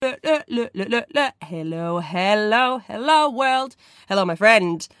Hello world. Hello, my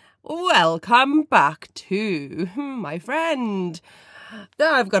friend. Welcome back to my friend.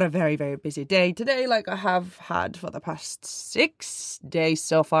 I've got a very, very busy day today, like I have had for the past 6 days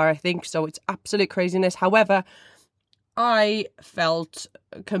so far, I think. So it's absolute craziness. However, I felt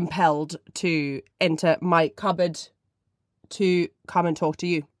compelled to enter my cupboard to come and talk to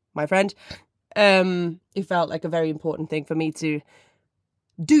you, my friend. It felt like a very important thing for me to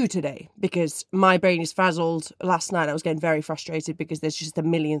do today because my brain is frazzled. Last night I was getting very frustrated because there's just a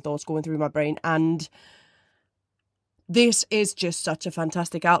million thoughts going through my brain, and this is just such a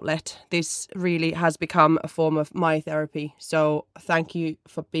fantastic outlet. This really has become a form of my therapy. So thank you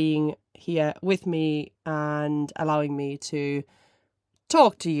for being here with me and allowing me to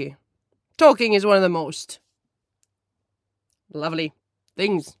talk to you. Talking is one of the most lovely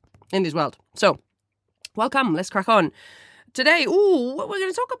things in this world. So, welcome. Let's crack on. Today, what we're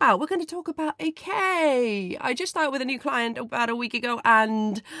going to talk about? We're going to talk about AK. I just started with a new client about a week ago,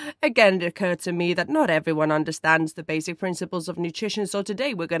 and again, it occurred to me that not everyone understands the basic principles of nutrition. So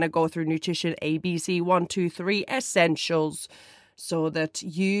today, we're going to go through nutrition ABC 1, 2, 3 essentials so that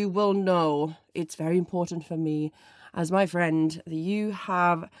you will know. It's very important for me as my friend that you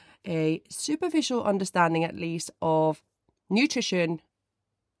have a superficial understanding, at least, of nutrition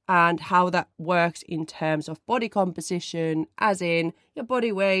and how that works in terms of body composition, as in your body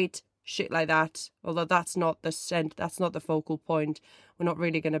weight, shit like that. Although that's not the focal point. We're not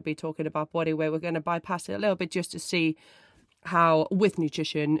really going to be talking about body weight. We're going to bypass it a little bit just to see how, with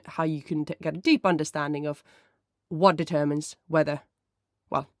nutrition, how you can get a deep understanding of what determines what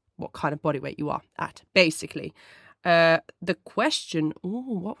kind of body weight you are at, basically. The question,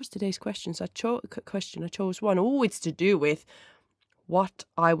 what was today's question? So I chose one. It's to do with what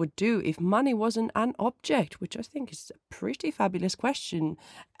I would do if money wasn't an object, which I think is a pretty fabulous question.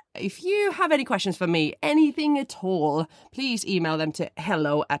 If you have any questions for me, anything at all, please email them to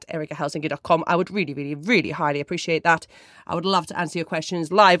hello@erikahelsinki.com. I would really, really, really highly appreciate that. I would love to answer your questions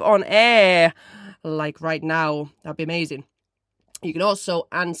live on air, like right now. That'd be amazing. You can also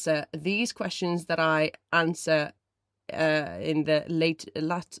answer these questions that I answer in the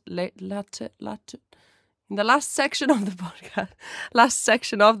in the last section of the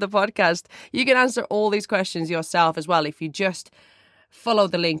podcast. You can answer all these questions yourself as well. If you just follow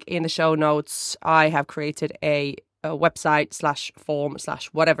the link in the show notes, I have created a website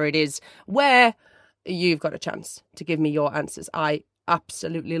 /form/ whatever it is, where you've got a chance to give me your answers. I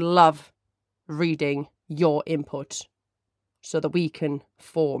absolutely love reading your input so that we can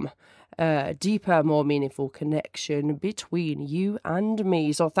form a deeper, more meaningful connection between you and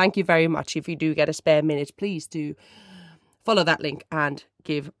me. So thank you very much. If you do get a spare minute, please do follow that link and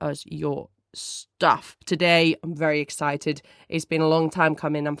give us your stuff. Today, I'm very excited. It's been a long time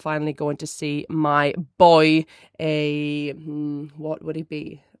coming. I'm finally going to see my boy, what would he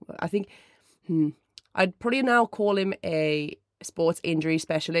be? I think, I'd probably now call him a sports injury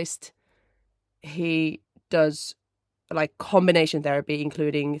specialist. He does like combination therapy,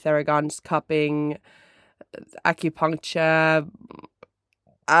 including Theraguns, cupping, acupuncture,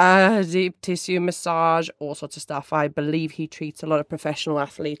 deep tissue massage, all sorts of stuff. I believe he treats a lot of professional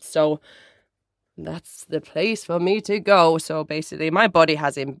athletes, so that's the place for me to go. So basically, my body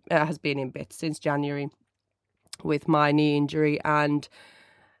has been in bits since January with my knee injury, and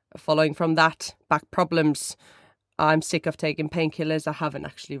following from that, back problems. I'm sick of taking painkillers. I haven't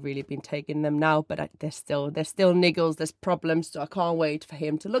actually really been taking them now, but there's still niggles, there's problems. So I can't wait for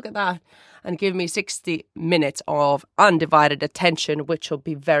him to look at that and give me 60 minutes of undivided attention, which will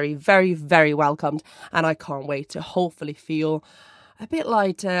be very, very, very welcomed. And I can't wait to hopefully feel a bit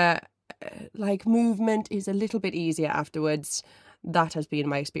lighter, like movement is a little bit easier afterwards. That has been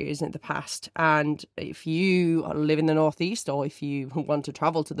my experience in the past. And if you live in the Northeast, or if you want to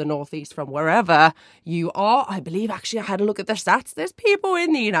travel to the Northeast from wherever you are, I believe, actually, I had a look at the stats. There's people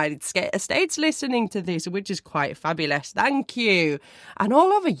in the United States listening to this, which is quite fabulous. Thank you. And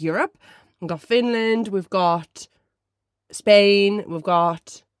all over Europe, we've got Finland, we've got Spain, we've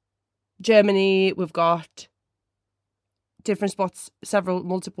got Germany, we've got different spots,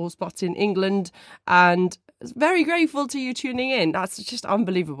 multiple spots in England, and very grateful to you tuning in. That's just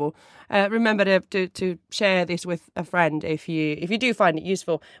unbelievable. Remember to share this with a friend if you do find it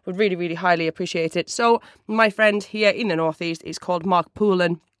useful. Would really, really highly appreciate it. So my friend here in the Northeast is called Mark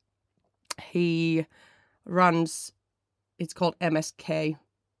Poolen. He runs, it's called MSK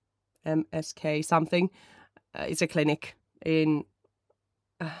something. It's a clinic in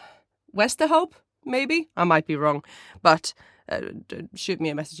Westerhope, maybe? I might be wrong. But shoot me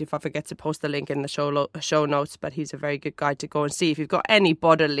a message if I forget to post the link in the show notes. But he's a very good guy to go and see if you've got any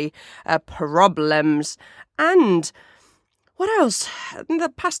bodily problems. And what else? In the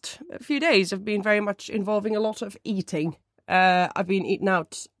past few days have been very much involving a lot of eating. I've been eating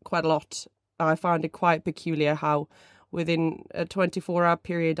out quite a lot. I found it quite peculiar how within a 24-hour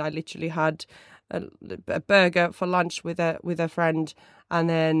period I literally had a burger for lunch with a friend, and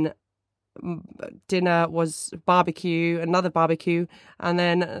then dinner was barbecue, another barbecue, and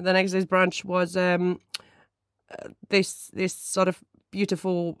then the next day's brunch was this sort of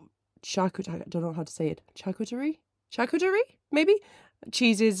beautiful charcuterie. I don't know how to say it. Charcuterie, maybe,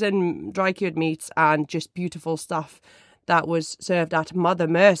 cheeses and dry cured meats and just beautiful stuff that was served at Mother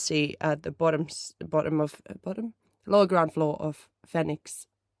Mercy at the lower ground floor of Phoenix.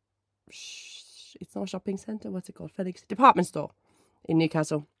 It's not a shopping centre. What's it called? Phoenix department store in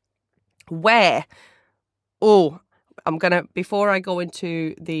Newcastle. Where? Before I go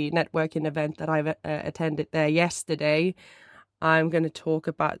into the networking event that I've attended there yesterday, I'm going to talk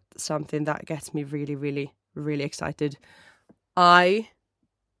about something that gets me really, really, really excited. I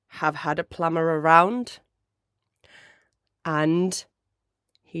have had a plumber around, and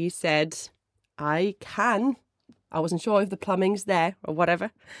he said I wasn't sure if the plumbing's there or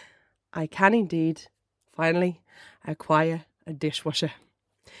whatever, I can indeed finally acquire a dishwasher.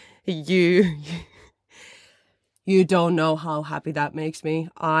 You don't know how happy that makes me.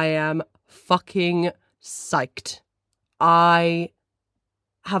 I am fucking psyched. I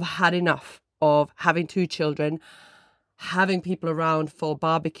have had enough of having 2 children, having people around for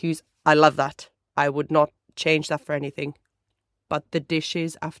barbecues. I love that. I would not change that for anything. But the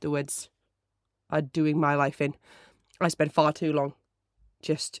dishes afterwards are doing my life in. I spend far too long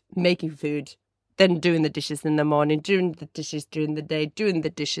just making food, then doing the dishes in the morning, doing the dishes during the day, doing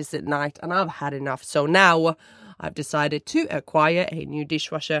the dishes at night, and I've had enough. So now I've decided to acquire a new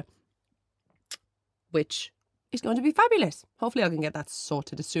dishwasher, which is going to be fabulous. Hopefully I can get that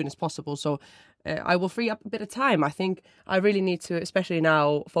sorted as soon as possible, so I will free up a bit of time. I think I really need to, especially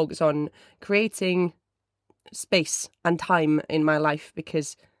now, focus on creating space and time in my life,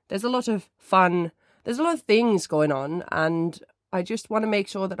 because there's a lot of fun, there's a lot of things going on, and I just want to make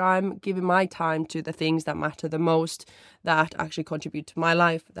sure that I'm giving my time to the things that matter the most, that actually contribute to my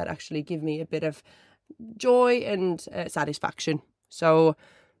life, that actually give me a bit of joy and satisfaction. So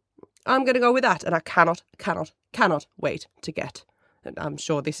I'm going to go with that, and I cannot wait to get. And I'm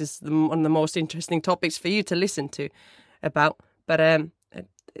sure this is one of the most interesting topics for you to listen to about, but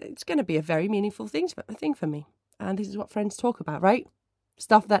it's going to be a very meaningful thing for me. And this is what friends talk about, right?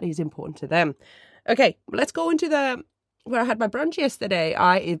 Stuff that is important to them. Okay, let's go into where I had my brunch yesterday.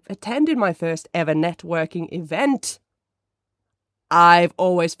 I attended my first ever networking event. I've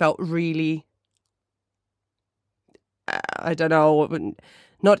always felt really, I don't know,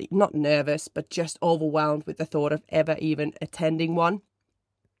 not nervous, but just overwhelmed with the thought of ever even attending one.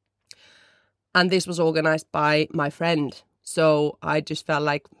 And this was organised by my friend. So I just felt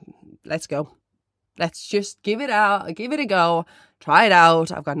like, let's go. Let's just give it a go, try it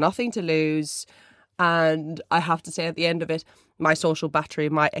out. I've got nothing to lose. And I have to say, at the end of it, my social battery,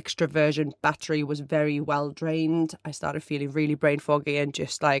 my extroversion battery was very well drained. I started feeling really brain foggy and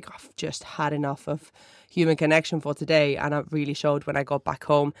just like I've just had enough of human connection for today. And it really showed when I got back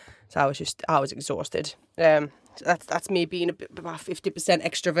home. So I was exhausted. That's me being about 50%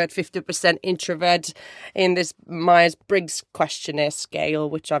 extrovert, 50% introvert in this Myers-Briggs questionnaire scale,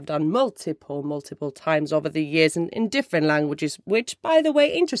 which I've done multiple times over the years and in different languages, which, by the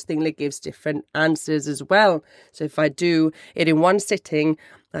way, interestingly gives different answers as well. So if I do it in one sitting,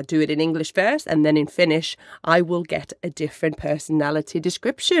 I do it in English first, and then in Finnish, I will get a different personality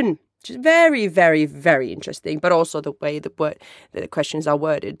description. Which is very, very, very interesting. But also the way the questions are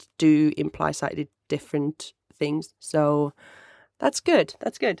worded do imply slightly different things. So that's good.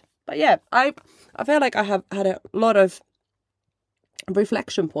 But yeah, I feel like I have had a lot of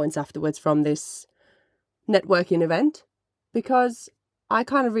reflection points afterwards from this networking event, because I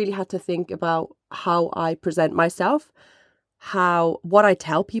kind of really had to think about how I present myself, what I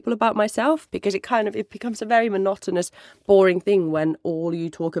tell people about myself, because it becomes a very monotonous, boring thing when all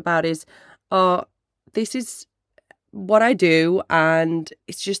you talk about is, this is what I do, and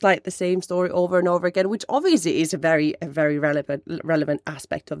it's just like the same story over and over again, which obviously is a very relevant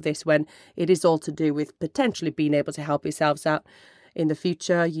aspect of this, when it is all to do with potentially being able to help yourselves out in the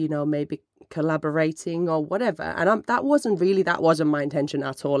future, maybe collaborating or whatever. And that wasn't my intention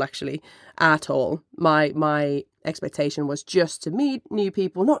at all, actually, at all. My expectation was just to meet new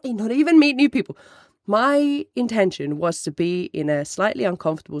people, not even meet new people. my intention was to be in a slightly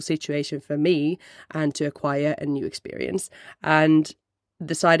uncomfortable situation for me and to acquire a new experience. And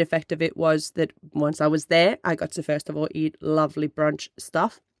the side effect of it was that once I was there, I got to first of all eat lovely brunch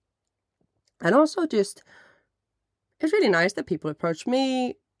stuff. And also just, it's really nice that people approached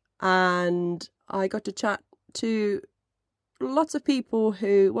me, and I got to chat to lots of people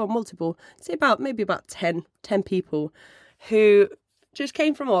who, well, multiple, say maybe about 10 people who just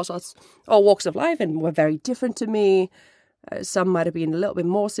came from all walks of life and were very different to me. Some might have been a little bit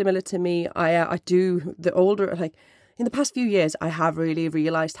more similar to me. The older, like in the past few years, I have really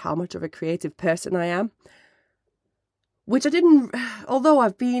realized how much of a creative person I am. Which I didn't, although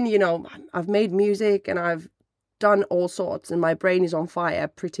I've been, I've made music and I've done all sorts and my brain is on fire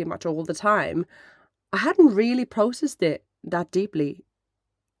pretty much all the time, I hadn't really processed it that deeply,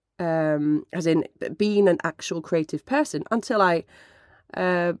 as in being an actual creative person, until I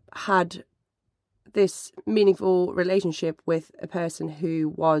had this meaningful relationship with a person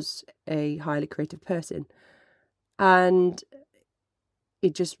who was a highly creative person. And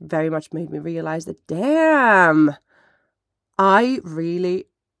it just very much made me realize that, damn, I really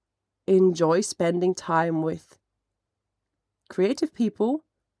enjoy spending time with creative people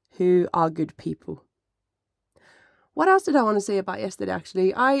who are good people. What else did I want to say about yesterday,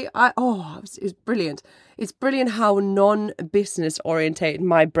 actually? It was brilliant. It's brilliant how non-business orientated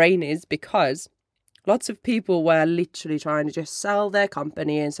my brain is, because lots of people were literally trying to just sell their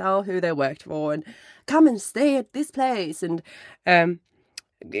company and sell who they worked for and come and stay at this place and come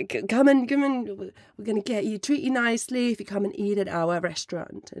and we're going to treat you nicely if you come and eat at our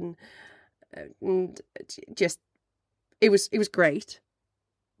restaurant. And just, it was great.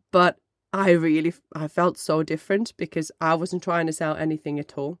 But I felt so different because I wasn't trying to sell anything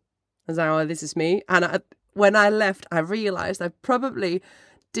at all. I was like, oh, this is me. And when I left, I realized I probably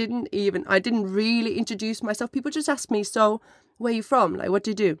didn't really introduce myself. People just asked me, so where are you from? Like, what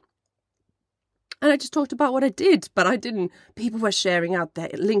do you do? And I just talked about what I did, but I didn't. People were sharing out their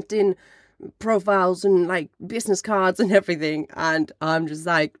LinkedIn profiles and like business cards and everything. And I'm just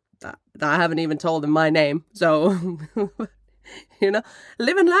like, I haven't even told them my name. So,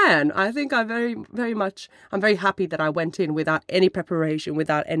 live and learn. I think I'm very happy that I went in without any preparation,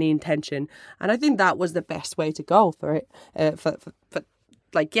 without any intention. And I think that was the best way to go for it. For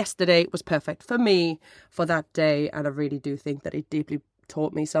like yesterday was perfect for me for that day. And I really do think that it deeply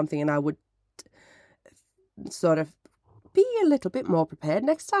taught me something, and I would sort of be a little bit more prepared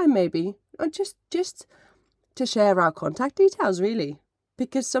next time, maybe, or just to share our contact details, really,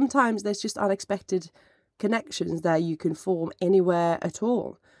 because sometimes there's just unexpected connections that you can form anywhere at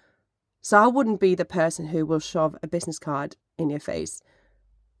all. So I wouldn't be the person who will shove a business card in your face,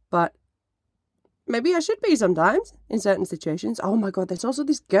 but maybe I should be sometimes in certain situations. Oh my God, there's also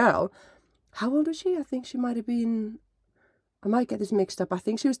this girl. How old was she? I think she might have been, I might get this mixed up. I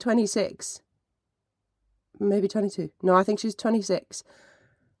think she was 26. Maybe 22. No, I think she's 26.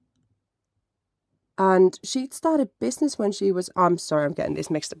 And she'd started business when she was, I'm sorry, I'm getting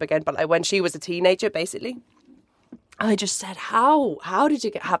this mixed up again, but like when she was a teenager, basically. I just said, where did you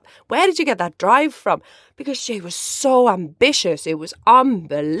get that drive from? Because she was so ambitious. It was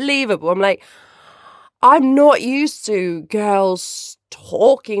unbelievable. I'm like, I'm not used to girls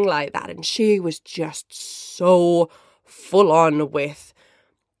talking like that. And she was just so full on with,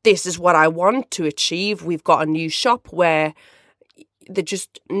 this is what I want to achieve. We've got a new shop where they're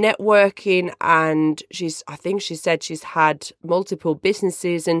just networking, and I think she said she's had multiple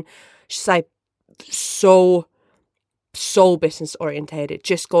businesses, and she's like so business orientated,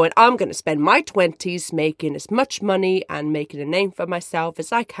 just going, I'm going to spend my 20s making as much money and making a name for myself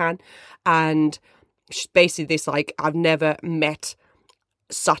as I can. And she's basically this, like, I've never met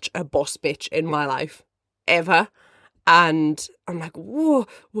such a boss bitch in my life ever. And I'm like, whoa,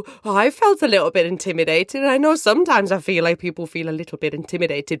 I felt a little bit intimidated. I know sometimes I feel like people feel a little bit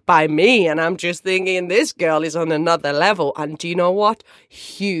intimidated by me. And I'm just thinking, this girl is on another level. And do you know what?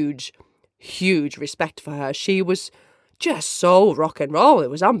 Huge respect for her. She was just so rock and roll.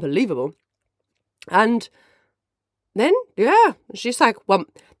 It was unbelievable. And then, she's like, well,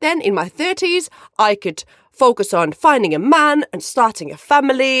 then in my 30s, I could focus on finding a man and starting a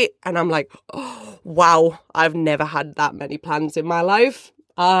family. And I'm like, oh, wow, I've never had that many plans in my life.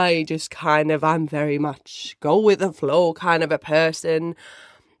 I'm very much go with the flow kind of a person.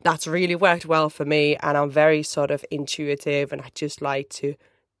 That's really worked well for me. And I'm very sort of intuitive, and I just like to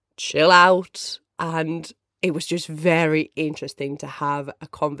chill out. And it was just very interesting to have a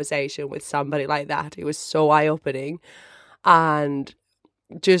conversation with somebody like that. It was so eye-opening. And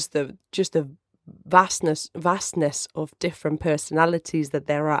just the vastness of different personalities that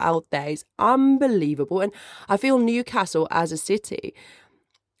there are out there is unbelievable. And I feel Newcastle as a city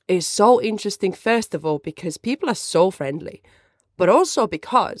is so interesting, first of all, because people are so friendly, but also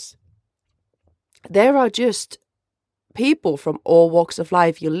because there are just people from all walks of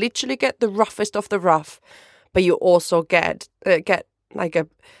life. You literally get the roughest of the rough, but you also get like a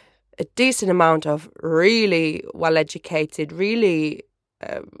decent amount of really well-educated, really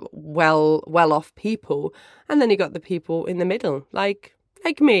well-off people. And then you got the people in the middle, like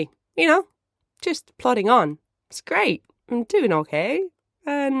me, just plodding on. It's great. I'm doing okay.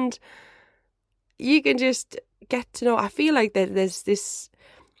 And you can just get to know, I feel like there's this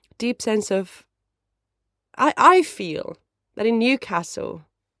deep sense of, I feel that in Newcastle,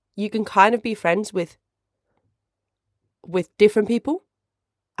 you can kind of be friends with different people,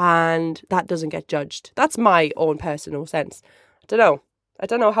 and that doesn't get judged. That's my own personal sense. I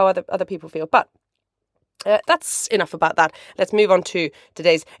don't know how other people feel, but that's enough about that. Let's move on to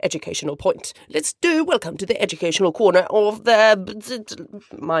today's educational point. Welcome to the educational corner of the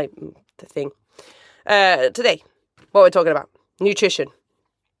thing. Today, what we're talking about, nutrition.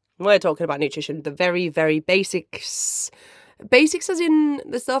 We're talking about nutrition, the very, very basics. Basics as in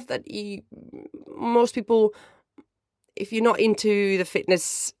the stuff that most people, if you're not into the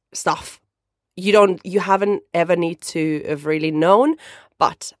fitness stuff, you haven't ever need to have really known.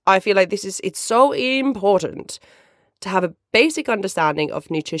 But I feel like it's so important to have a basic understanding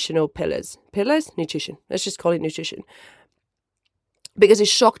of nutritional pillars. Nutrition. Let's just call it nutrition. Because it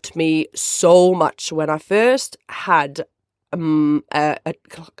shocked me so much when I first had a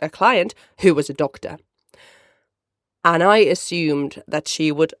client who was a doctor. And I assumed that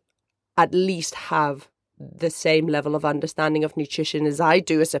she would at least have the same level of understanding of nutrition as I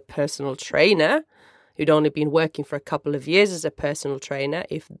do as a personal trainer, who'd only been working for a couple of years as a personal trainer,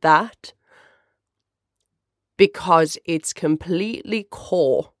 if that, because it's completely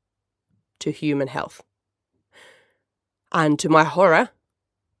core to human health. And to my horror,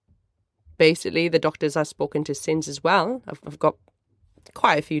 basically the doctors I've spoken to since as well, I've got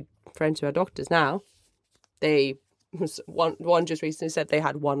quite a few friends who are doctors now, one just recently said they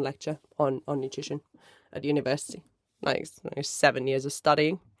had one lecture on nutrition at university, like 7 years of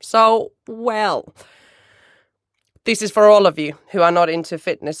studying. So, well, this is for all of you who are not into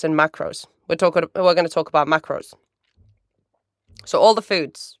fitness and macros. We're going to talk about macros. So all the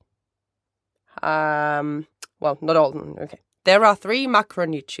foods, well, not all of them. Okay, there are 3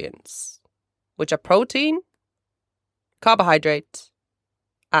 macronutrients, which are protein, carbohydrate,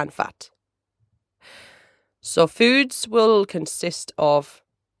 and fat. So foods will consist of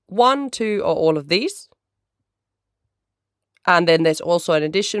 1, 2, or all of these. And then there's also an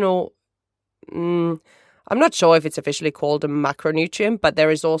additional, I'm not sure if it's officially called a macronutrient, but there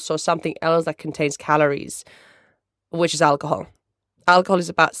is also something else that contains calories, which is alcohol. Alcohol is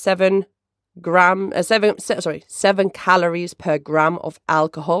about 7 calories per gram of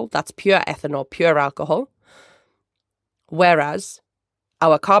alcohol. That's pure ethanol, pure alcohol. Whereas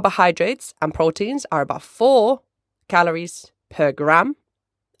our carbohydrates and proteins are about 4 calories per gram,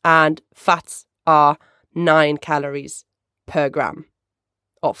 and fats are 9 calories per gram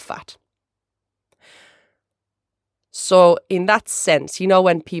of fat. So in that sense,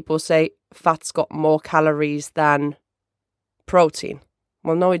 when people say fat's got more calories than protein,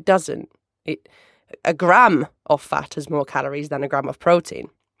 well, no, it doesn't. A gram of fat has more calories than a gram of protein.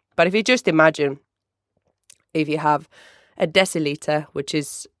 But if you just imagine, if you have a deciliter, which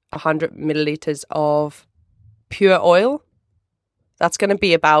is 100 milliliters of pure oil, that's going to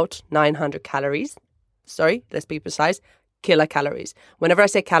be about 900 calories. Sorry, let's be precise, kilocalories. Whenever I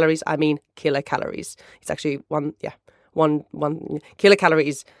say calories, I mean kilocalories. It's actually one kilocalorie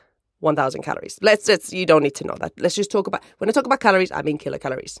is 1,000 calories. You don't need to know that. Let's just talk about, when I talk about calories, I mean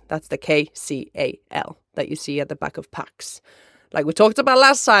kilocalories. That's the KCAL that you see at the back of packs. Like we talked about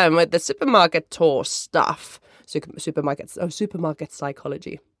last time with the supermarket tour stuff. Supermarket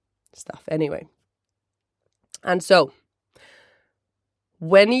psychology stuff. Anyway. And so,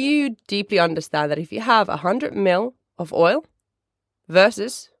 when you deeply understand that if you have 100 ml of oil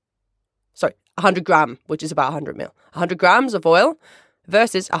versus, 100 gram, which is about 100 ml, 100 grams of oil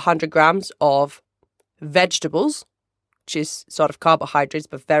versus 100 grams of vegetables, which is sort of carbohydrates,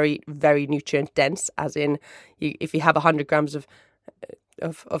 but very, very nutrient dense, as in if you have 100 grams of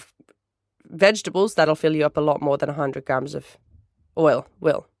vegetables, that'll fill you up a lot more than 100 grams of oil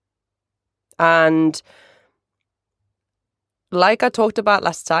will. And like I talked about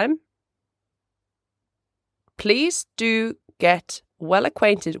last time, please do get well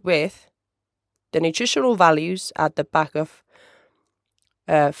acquainted with the nutritional values at the back of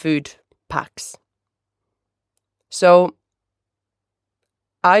food packs. So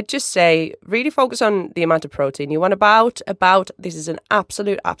I'd just say really focus on the amount of protein. You want about this is an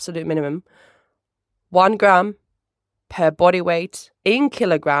absolute minimum, 1 gram per body weight in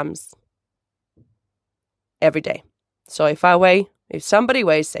kilograms every day. So if somebody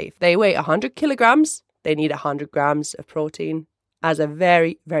weighs, say, if they weigh 100 kilograms, they need 100 grams of protein as a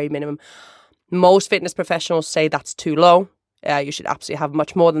very, very minimum. Most fitness professionals say that's too low. You should absolutely have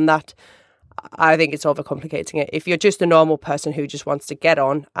much more than that. I think it's overcomplicating it. If you're just a normal person who just wants to get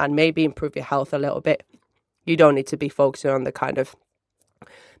on and maybe improve your health a little bit, you don't need to be focusing on the kind of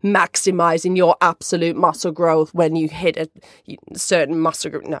maximizing your absolute muscle growth when you hit a certain muscle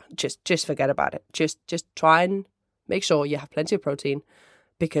group. No, just forget about it. Just try and make sure you have plenty of protein,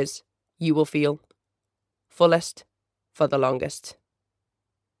 because you will feel fullest for the longest.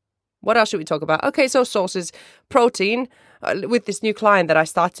 What else should we talk about? Okay, so sources. Protein, with this new client that I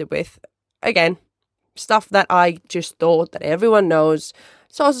started with, again, stuff that I just thought that everyone knows.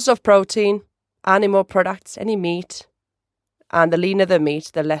 Sources of protein, animal products, any meat. And the leaner the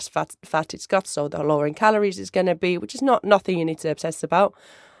meat, the less fat it's got, so the lower in calories it's going to be, which is nothing you need to obsess about.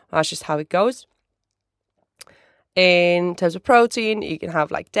 That's just how it goes. In terms of protein, you can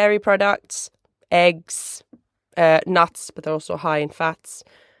have like dairy products, eggs, nuts, but they're also high in fats,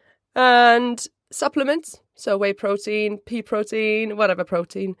 and supplements. So whey protein, pea protein, whatever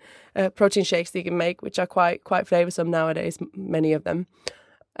protein shakes that you can make, which are quite flavoursome nowadays, many of them.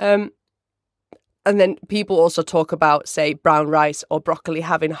 And then people also talk about, say, brown rice or broccoli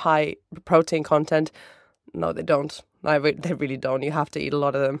having high protein content. No, they don't. They really don't. You have to eat a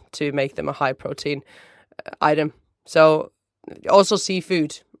lot of them to make them a high protein item. So also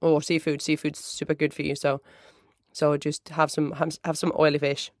seafood. Seafood's super good for you. So just have some oily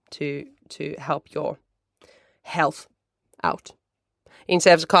fish to help your health out. In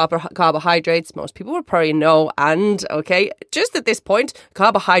terms of carbohydrates, most people will probably know. And okay, just at this point,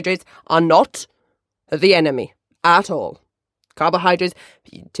 carbohydrates are not the enemy at all. Carbohydrates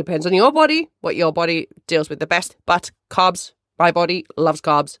depends on your body, what your body deals with the best. But carbs, my body loves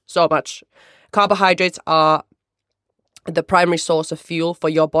carbs so much. Carbohydrates are the primary source of fuel for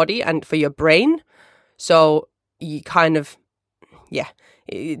your body and for your brain. So you kind of,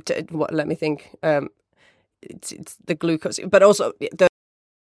 let me think. It's the glucose, but also the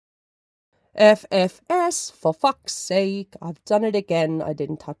FFS, for fuck's sake, I've done it again. I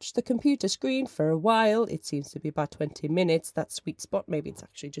didn't touch the computer screen for a while. It seems to be about 20 minutes, that sweet spot. Maybe it's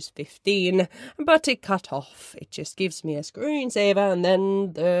actually just 15, but it cut off. It just gives me a screensaver and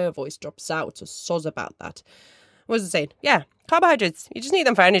then the voice drops out. So soz about that. What was I saying? Yeah, carbohydrates. You just need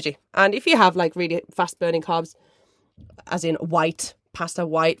them for energy. And if you have like really fast burning carbs, as in white pasta,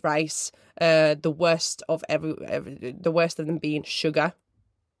 white rice, the worst of them being sugar,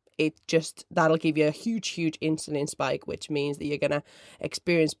 that'll give you a huge insulin spike, which means that you're going to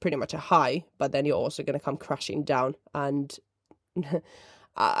experience pretty much a high, but then you're also going to come crashing down. And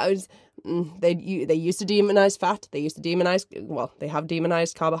they used to demonize fat. They have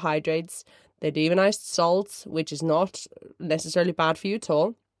demonized carbohydrates. They demonized salt, which is not necessarily bad for you at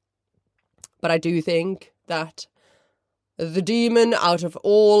all. But I do think that the demon out of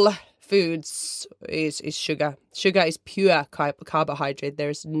all foods is sugar. Sugar is pure carbohydrate.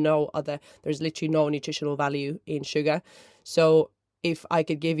 There's literally no nutritional value in sugar. So if I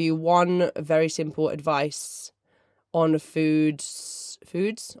could give you one very simple advice on food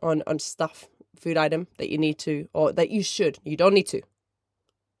item that you need to, or that you don't need to,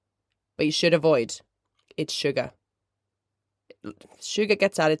 but you should avoid, it's sugar. Sugar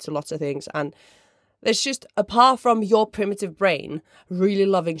gets added to lots of things, and there's just, apart from your primitive brain really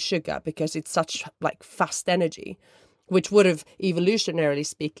loving sugar because it's such like fast energy, which would have, evolutionarily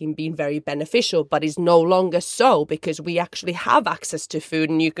speaking, been very beneficial, but is no longer so because we actually have access to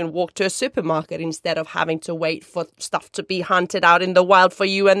food and you can walk to a supermarket instead of having to wait for stuff to be hunted out in the wild for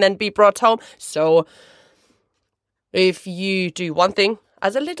you and then be brought home. So if you do one thing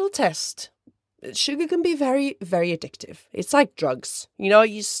as a little test, sugar can be very, very addictive. It's like drugs.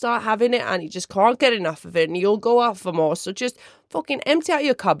 You start having it and you just can't get enough of it and you'll go out for more. So just fucking empty out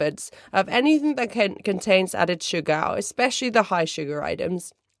your cupboards of anything that contains added sugar, especially the high sugar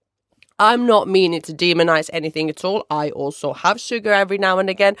items. I'm not meaning to demonize anything at all. I also have sugar every now and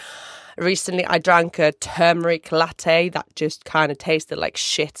again. Recently, I drank a turmeric latte that just kind of tasted like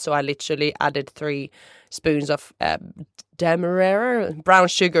shit. So I literally added 3 spoons of Demerara brown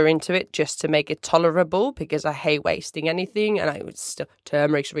sugar into it just to make it tolerable because I hate wasting anything, and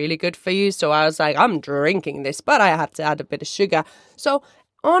turmeric's really good for you. So I was like, I'm drinking this, but I have to add a bit of sugar. So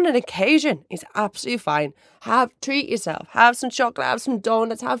on an occasion, it's absolutely fine. Treat yourself. Have some chocolate, have some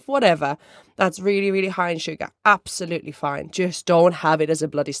donuts, have whatever. That's really, really high in sugar. Absolutely fine. Just don't have it as a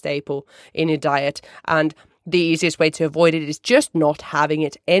bloody staple in your diet. And the easiest way to avoid it is just not having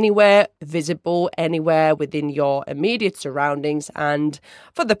it anywhere visible, anywhere within your immediate surroundings. And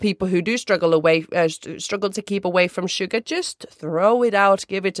for the people who do struggle to keep away from sugar, just throw it out,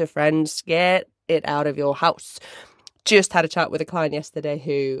 give it to friends, get it out of your house. Just had a chat with a client yesterday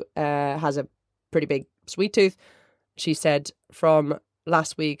who has a pretty big sweet tooth. She said from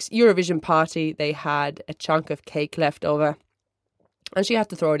last week's Eurovision party, they had a chunk of cake left over and she had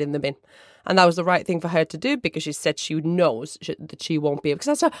to throw it in the bin. And that was the right thing for her to do because she said she knows that she won't be able.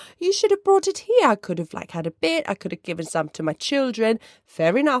 Because I said, you should have brought it here. I could have had a bit. I could have given some to my children.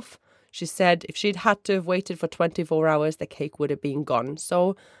 Fair enough. She said if she'd had to have waited for 24 hours, the cake would have been gone.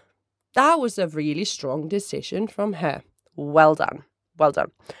 So that was a really strong decision from her. Well done. Well done.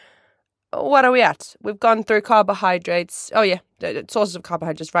 What are we at? We've gone through carbohydrates. Oh, yeah. The sources of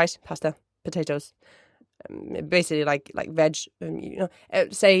carbohydrates, rice, pasta, potatoes. Basically like veg.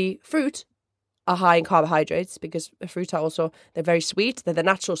 Say fruit are high in carbohydrates because fruit are also, they're very sweet. They're the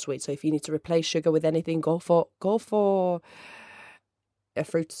natural sweet. So if you need to replace sugar with anything, go for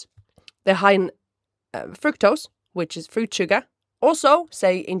fruits. They're high in fructose, which is fruit sugar. Also,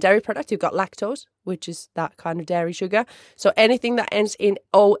 say in dairy products, you've got lactose, which is that kind of dairy sugar. So anything that ends in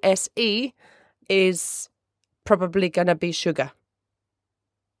OSE is probably going to be sugar.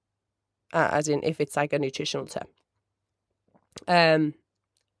 As in if it's like a nutritional term.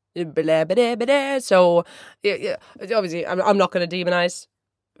 So, yeah, obviously, I'm not going to demonize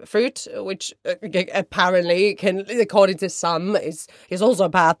fruit, which apparently can, according to some, is also a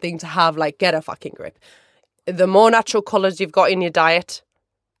bad thing to have. Like, get a fucking grip. The more natural colours you've got in your diet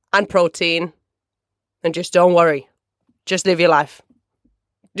and protein, and just don't worry. Just live your life.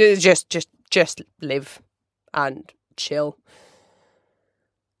 Just live and chill.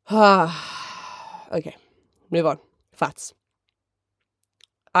 Okay, move on. Fats.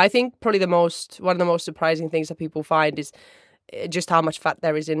 I think probably one of the most surprising things that people find is just how much fat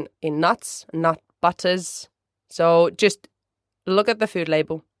there is in nuts, nut butters. So just look at the food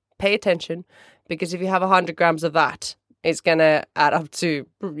label, pay attention, because if you have 100 grams of that, it's going to add up to,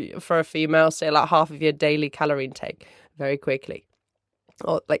 for a female, say like half of your daily calorie intake very quickly.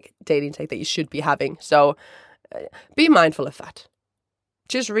 Or like daily intake that you should be having. So be mindful of that.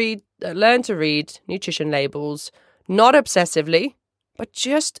 Just learn to read nutrition labels, not obsessively, but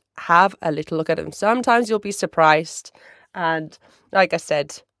just have a little look at them. Sometimes you'll be surprised. And like I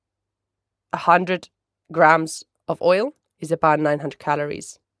said, 100 grams of oil is about 900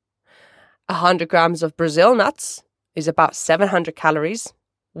 calories. 100 grams of Brazil nuts is about 700 calories,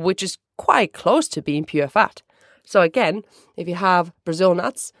 which is quite close to being pure fat. So again, if you have Brazil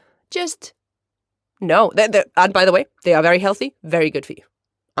nuts, just know. And by the way, they are very healthy, very good for you.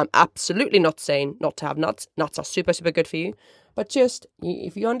 I'm absolutely not saying not to have nuts. Nuts are super, super good for you. But just,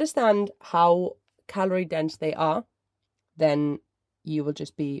 if you understand how calorie dense they are, then you will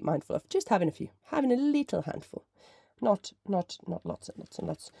just be mindful of just having a few. Having a little handful. Not lots and lots and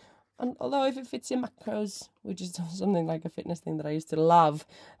lots. And although if it fits your macros, which is something like a fitness thing that I used to love,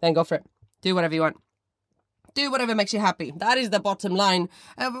 then go for it. Do whatever you want. Do whatever makes you happy. That is the bottom line.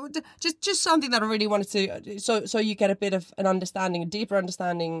 Just something that I really wanted to, so you get a bit of an understanding, a deeper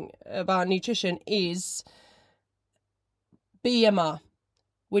understanding about nutrition is BMR,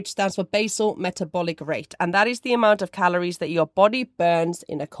 which stands for basal metabolic rate. And that is the amount of calories that your body burns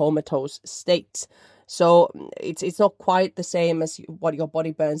in a comatose state. So it's not quite the same as what your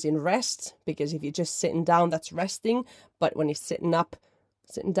body burns in rest, because if you're just sitting down, that's resting. But when you're sitting up,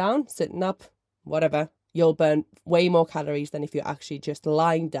 sitting down, sitting up, whatever, you'll burn way more calories than if you're actually just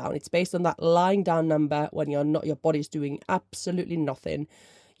lying down. It's based on that lying down number when you're not, your body's doing absolutely nothing.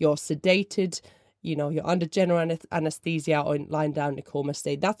 You're sedated, you're under general anesthesia or lying down in a coma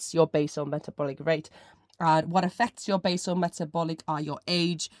state. That's your basal metabolic rate. And what affects your basal metabolic are your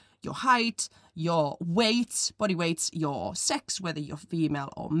age, your height, your weight, body weight, your sex, whether you're female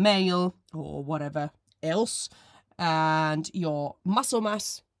or male or whatever else, and your muscle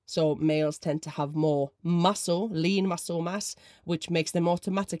mass. So males tend to have more muscle, lean muscle mass, which makes them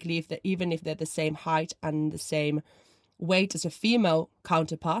automatically, even if they're the same height and the same weight as a female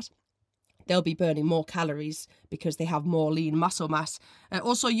counterpart, they'll be burning more calories because they have more lean muscle mass.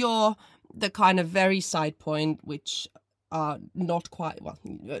 Also, you're the kind of very side point, which are not quite,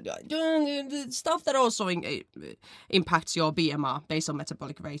 stuff that also impacts your BMR, basal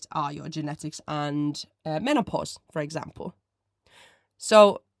metabolic rate, are your genetics and menopause, for example.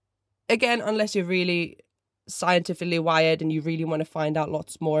 So, again, unless you're really scientifically wired and you really want to find out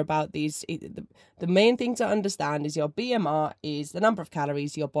lots more about these, the main thing to understand is your BMR is the number of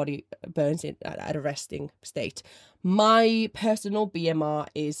calories your body burns at a resting state. My personal BMR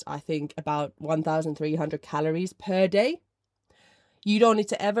is, I think, about 1,300 calories per day. You don't need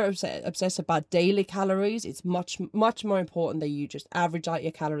to ever obsess about daily calories. It's much, much more important that you just average out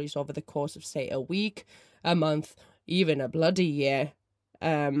your calories over the course of, say, a week, a month, even a bloody year.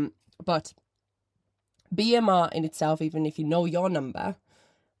 But BMR in itself, even if you know your number,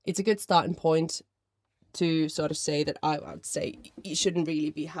 it's a good starting point to sort of say that I would say you shouldn't really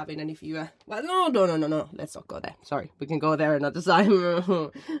be having any fewer. Well, no. Let's not go there. Sorry, we can go there another time.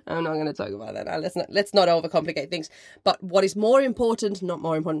 I'm not going to talk about that now. Let's not overcomplicate things. But what is more important, not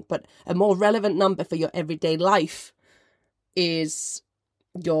more important, but a more relevant number for your everyday life is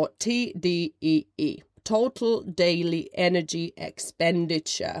your TDEE, total daily energy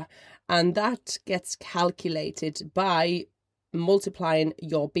expenditure. And that gets calculated by multiplying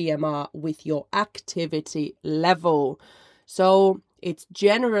your BMR with your activity level. So it's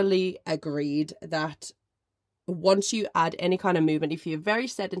generally agreed that once you add any kind of movement, if you're a very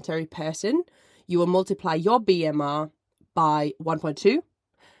sedentary person, you will multiply your BMR by 1.2.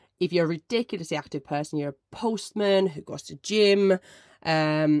 If you're a ridiculously active person, you're a postman who goes to gym,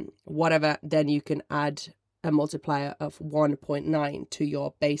 whatever, then you can add a multiplier of 1.9 to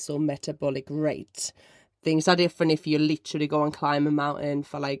your basal metabolic rate. Things are different if you literally go and climb a mountain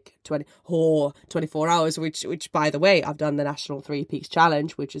for like 24 hours, which by the way, I've done the National Three Peaks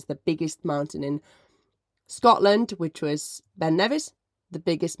Challenge, which is the biggest mountain in Scotland, which was Ben Nevis, the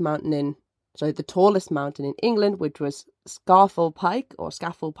tallest mountain in England, which was Scafell Pike,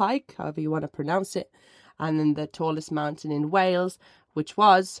 however you want to pronounce it, and then the tallest mountain in Wales, which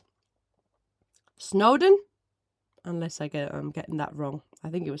was Snowdon, unless I'm getting that wrong. I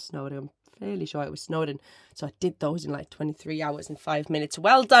think it was Snowdon. I'm fairly sure it was Snowdon. So I did those in like 23 hours and 5 minutes.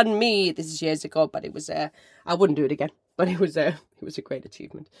 Well done me. This is years ago, but it was I wouldn't do it again. But it was a great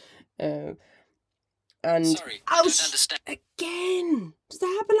achievement. And sorry, I don't understand. Again, does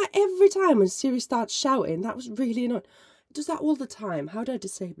that happen like every time when Siri starts shouting? That was really annoying. Does that all the time? How do I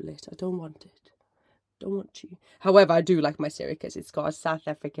disable it? I don't want it. Don't want you. However, I do like my Siri because it's got a South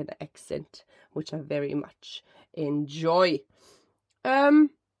African accent, which I very much enjoy. Okay,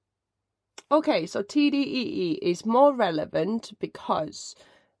 so TDEE is more relevant because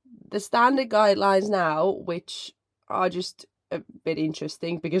the standard guidelines now, which are just a bit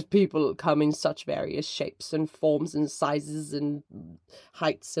interesting because people come in such various shapes and forms and sizes and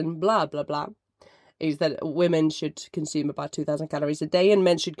heights and blah, blah, blah, is that women should consume about 2,000 calories a day and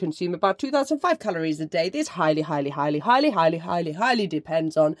men should consume about 2,005 calories a day. This highly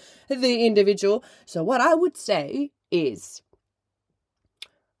depends on the individual. So what I would say is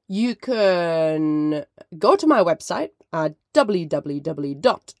you can go to my website at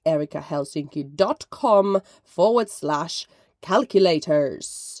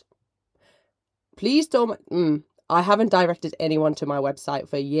www.ericahelsinki.com/calculators. Please don't... I haven't directed anyone to my website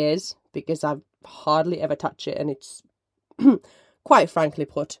for years because I've hardly ever touched it and it's, quite frankly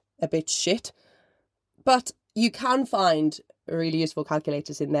put, a bit shit. But you can find really useful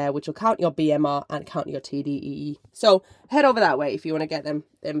calculators in there which will count your BMR and count your TDEE. So head over that way if you want to get them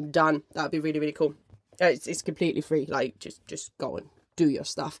done. That would be really, really cool. It's completely free. Like, just go and do your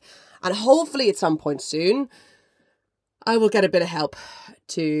stuff. And hopefully at some point soon, I will get a bit of help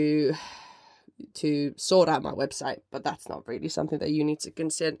to sort out my website. But that's not really something that you need to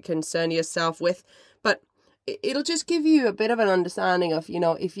concern yourself with. But it'll just give you a bit of an understanding of,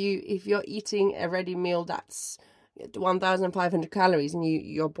 if you're eating a ready meal that's 1,500 calories and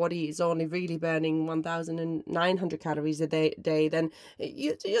your body is only really burning 1,900 calories a day, then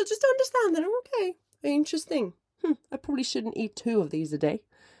you'll just understand that, okay, interesting. I probably shouldn't eat 2 of these a day,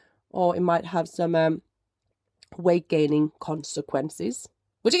 or it might have some weight gaining consequences.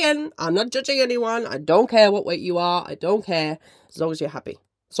 Which again, I'm not judging anyone. I don't care what weight you are. I don't care as long as you're happy.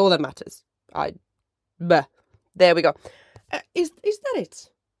 That's all that matters. There we go. Is that it?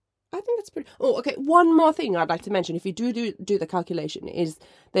 I think that's pretty... Oh, okay. One more thing I'd like to mention. If you do the calculation, is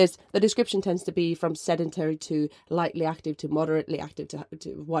the description tends to be from sedentary to lightly active to moderately active to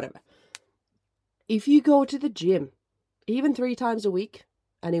whatever. If you go to the gym, even 3 times a week,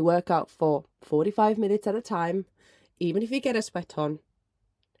 and you work out for 45 minutes at a time, even if you get a sweat on,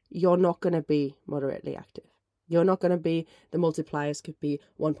 you're not going to be moderately active. You're not going to be... The multipliers could be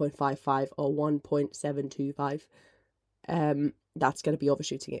 1.55 or 1.725. That's going to be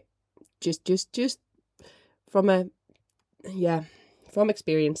overshooting it. Just from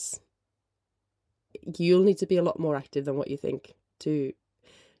experience, you'll need to be a lot more active than what you think to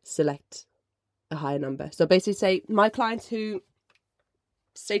select a higher number. So basically say my clients who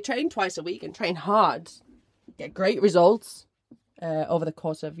say train twice a week and train hard get great results over the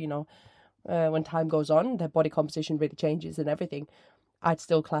course of, when time goes on, their body composition really changes and everything. I'd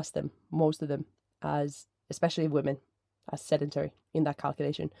still class them, most of them, as, especially women, as sedentary in that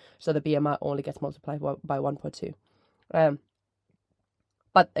calculation. So the BMI only gets multiplied by 1.2.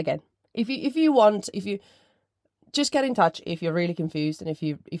 But again, if you just get in touch if you're really confused and if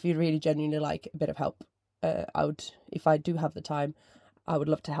you really genuinely like a bit of help. If I do have the time, I would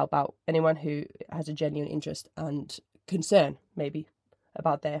love to help out anyone who has a genuine interest and concern maybe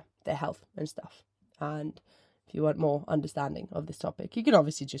about their health and stuff. And if you want more understanding of this topic, you can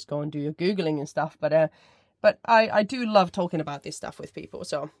obviously just go and do your Googling and stuff. But I do love talking about this stuff with people.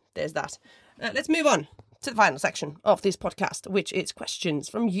 So there's that. Let's move on to the final section of this podcast, which is questions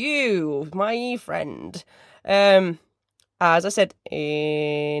from you, my friend. As I said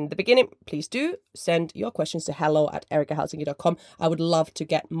in the beginning, please do send your questions to hello@ericahelsinki.com. I would love to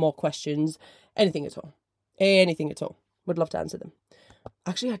get more questions. Anything at all. Would love to answer them.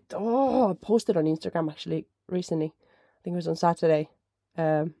 Actually, I posted on Instagram actually recently. I think it was on Saturday.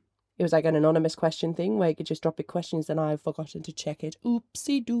 It was like an anonymous question thing where you could just drop your questions and I've forgotten to check it.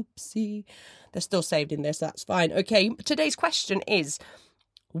 Oopsie doopsie. They're still saved in there, so that's fine. Okay, today's question is,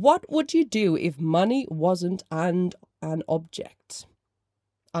 what would you do if money wasn't an object?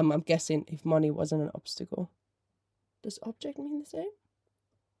 I'm guessing if money wasn't an obstacle. Does object mean the same?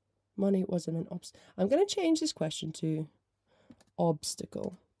 Money wasn't an obstacle. I'm going to change this question to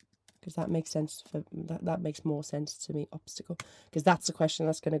obstacle, because that makes sense. That makes more sense to me, obstacle, because that's the question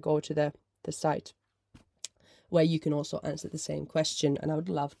that's going to go to the site where you can also answer the same question, and I would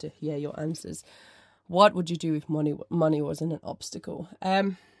love to hear your answers. What would you do if money wasn't an obstacle?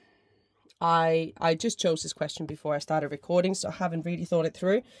 I just chose this question before I started recording, so I haven't really thought it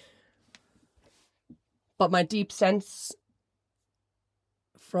through. But my deep sense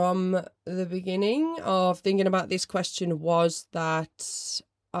from the beginning of thinking about this question was that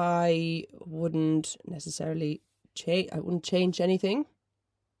I wouldn't necessarily change anything.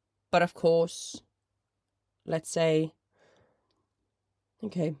 But of course, let's say,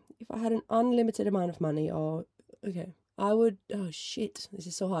 okay, if I had an unlimited amount of money, I would, this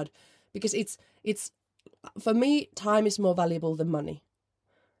is so hard. Because it's for me, time is more valuable than money.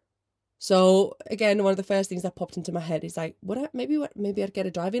 So again, one of the first things that popped into my head is like, maybe I'd get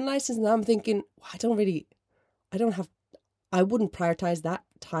a driving license. And I'm thinking, I wouldn't prioritize that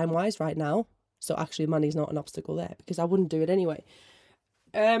time-wise right now. So actually money is not an obstacle there because I wouldn't do it anyway.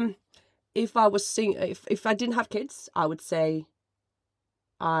 If I was if I didn't have kids, I would say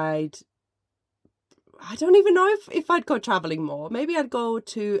I don't even know if I'd go traveling more. Maybe I'd go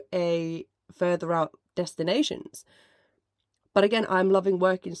to a further out destinations. But again, I'm loving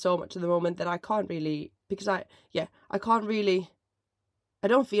working so much at the moment that I can't really, because I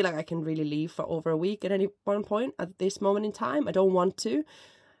don't feel like I can really leave for over a week at any one point at this moment in time. I don't want to.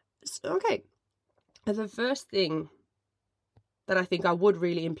 So, okay. The first thing that I think I would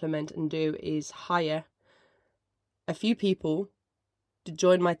really implement and do is hire a few people to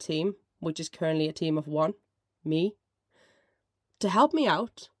join my team, which is currently a team of 1, me, to help me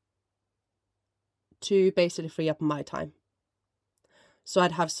out to basically free up my time. So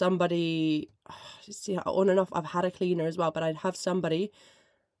I'd have somebody, on and off, I've had a cleaner as well, but I'd have somebody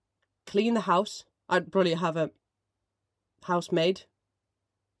clean the house. I'd probably have a housemaid.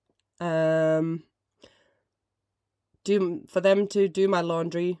 For them to do my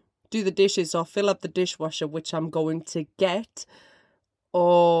laundry, do the dishes or fill up the dishwasher, which I'm going to get.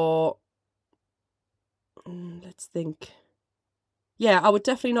 Or, let's think. Yeah, I would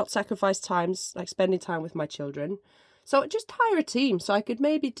definitely not sacrifice times, like spending time with my children. So just hire a team so I could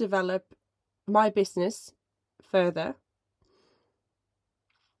maybe develop my business further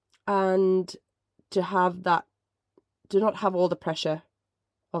and to not have all the pressure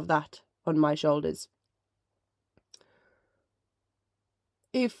of that on my shoulders.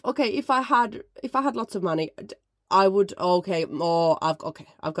 If I had lots of money, I would, I've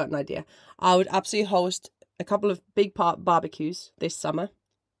got an idea. I would absolutely host a couple of big barbecues this summer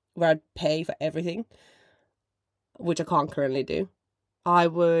where I'd pay for everything, which I can't currently do. I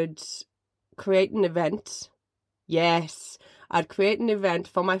would create an event. Yes, I'd create an event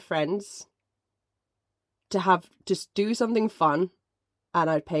for my friends to just do something fun, and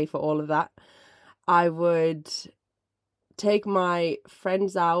I'd pay for all of that. I would take my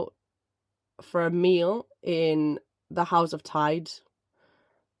friends out for a meal in the House of Tide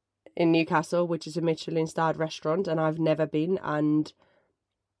in Newcastle, which is a Michelin-starred restaurant, and I've never been, and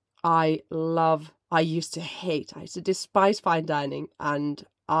I used to despise fine dining, and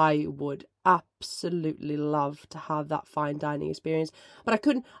I would absolutely love to have that fine dining experience. But I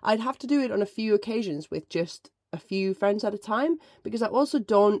couldn't, I'd have to do it on a few occasions with just a few friends at a time, because I also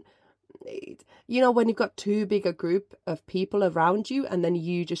don't, you know, when you've got too big a group of people around you and then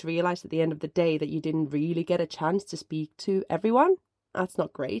you just realise at the end of the day that you didn't really get a chance to speak to everyone, that's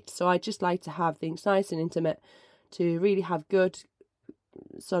not great. So I just like to have things nice and intimate, to really have good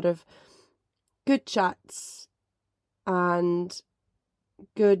chats and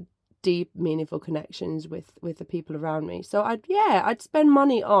good, deep, meaningful connections with the people around me. So I'd spend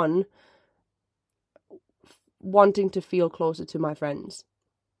money on wanting to feel closer to my friends.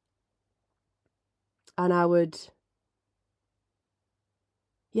 And I would,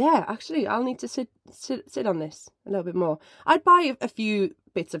 actually, I'll need to sit on this a little bit more. I'd buy a few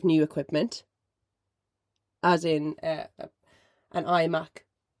bits of new equipment, as in an iMac.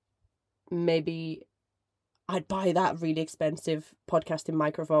 Maybe I'd buy that really expensive podcasting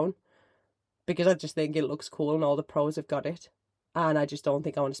microphone, because I just think it looks cool and all the pros have got it. And I just don't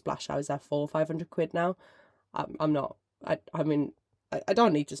think I want to splash out that 400 or 500 quid now. I'm not. I mean, I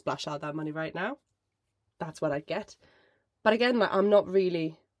don't need to splash out that money right now. That's what I'd get. But again, like, I'm not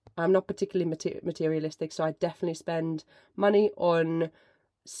particularly materialistic, so I definitely spend money on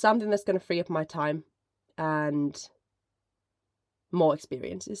something that's going to free up my time and more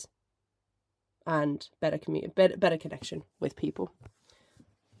experiences and better connection with people.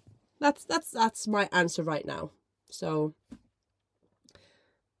 That's my answer right now. So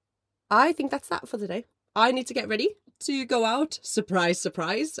I think that's that for today. I need to get ready to go out. Surprise,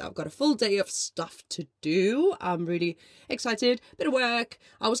 surprise. I've got a full day of stuff to do. I'm really excited. Bit of work.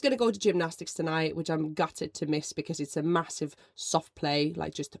 I was going to go to gymnastics tonight, which I'm gutted to miss because it's a massive soft play,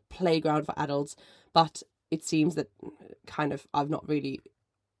 like just a playground for adults. But it seems that I've not really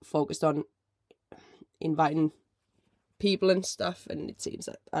focused on inviting people and stuff, and it seems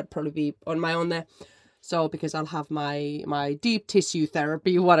that I'd probably be on my own there. So because I'll have my deep tissue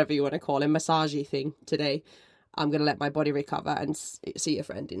therapy, whatever you want to call it, massagey thing today, I'm going to let my body recover and see a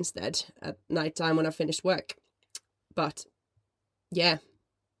friend instead at night time when I've finished work. But yeah,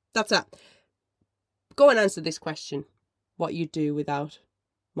 that's that. Go and answer this question. What you do without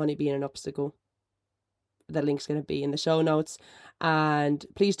money being an obstacle. The link's going to be in the show notes. And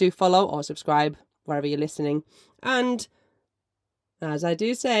please do follow or subscribe wherever you're listening. And as I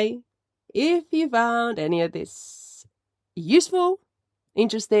do say, if you found any of this useful,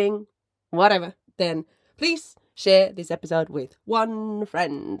 interesting, whatever, then please share this episode with one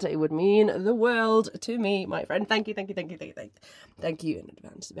friend. It would mean the world to me, my friend. Thank you in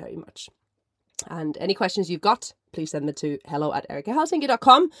advance very much. And any questions you've got, please send them to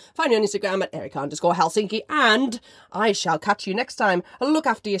hello@ericahelsinki.com. Find me on Instagram at erica_Helsinki. And I shall catch you next time. Look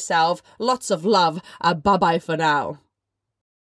after yourself. Lots of love. Bye-bye for now.